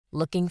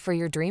Looking for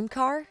your dream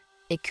car?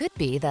 It could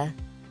be the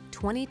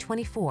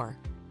 2024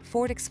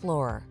 Ford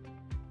Explorer.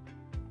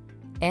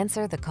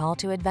 Answer the call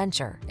to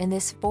adventure in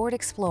this Ford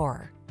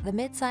Explorer, the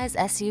midsize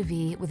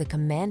SUV with a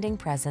commanding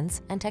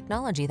presence and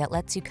technology that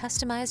lets you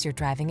customize your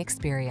driving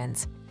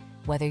experience.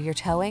 Whether you're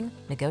towing,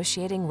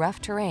 negotiating rough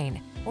terrain,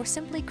 or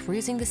simply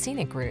cruising the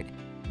scenic route,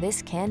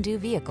 this can-do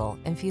vehicle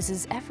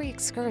infuses every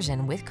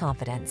excursion with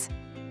confidence.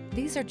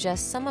 These are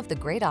just some of the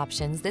great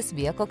options this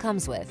vehicle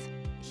comes with: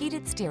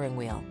 heated steering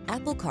wheel,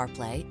 Apple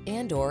CarPlay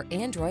and/or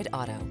Android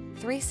Auto,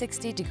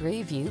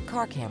 360-degree view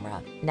car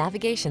camera,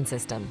 navigation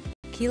system,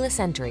 keyless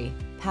entry,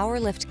 power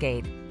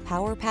liftgate,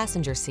 power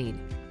passenger seat,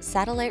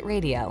 satellite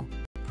radio,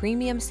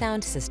 premium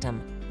sound system,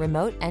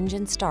 remote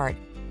engine start.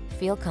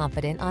 Feel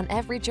confident on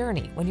every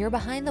journey when you're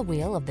behind the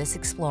wheel of this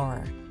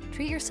Explorer.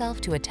 Treat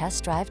yourself to a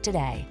test drive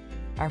today.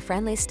 Our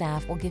friendly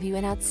staff will give you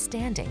an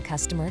outstanding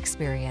customer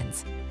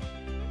experience.